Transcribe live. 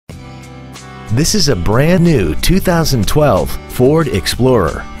This is a brand new 2012 Ford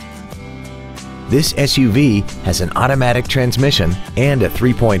Explorer. This SUV has an automatic transmission and a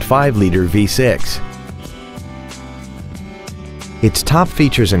 3.5-liter V6. Its top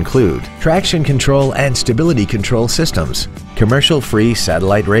features include traction control and stability control systems, commercial-free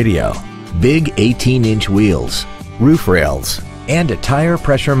satellite radio, big 18-inch wheels, roof rails, and a tire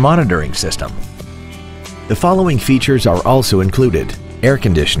pressure monitoring system. The following features are also included: air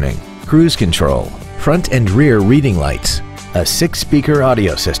conditioning, cruise control, front and rear reading lights, a 6-speaker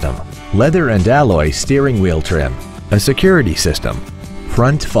audio system, leather and alloy steering wheel trim, a security system,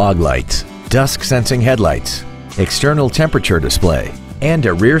 front fog lights, dusk sensing headlights, external temperature display, and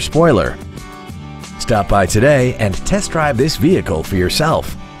a rear spoiler. Stop by today and test drive this vehicle for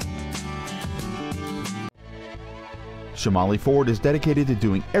yourself. Shamaley Ford is dedicated to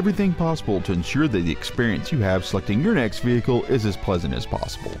doing everything possible to ensure that the experience you have selecting your next vehicle is as pleasant as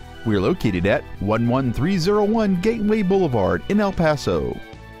possible. We are located at 11301 Gateway Boulevard in El Paso.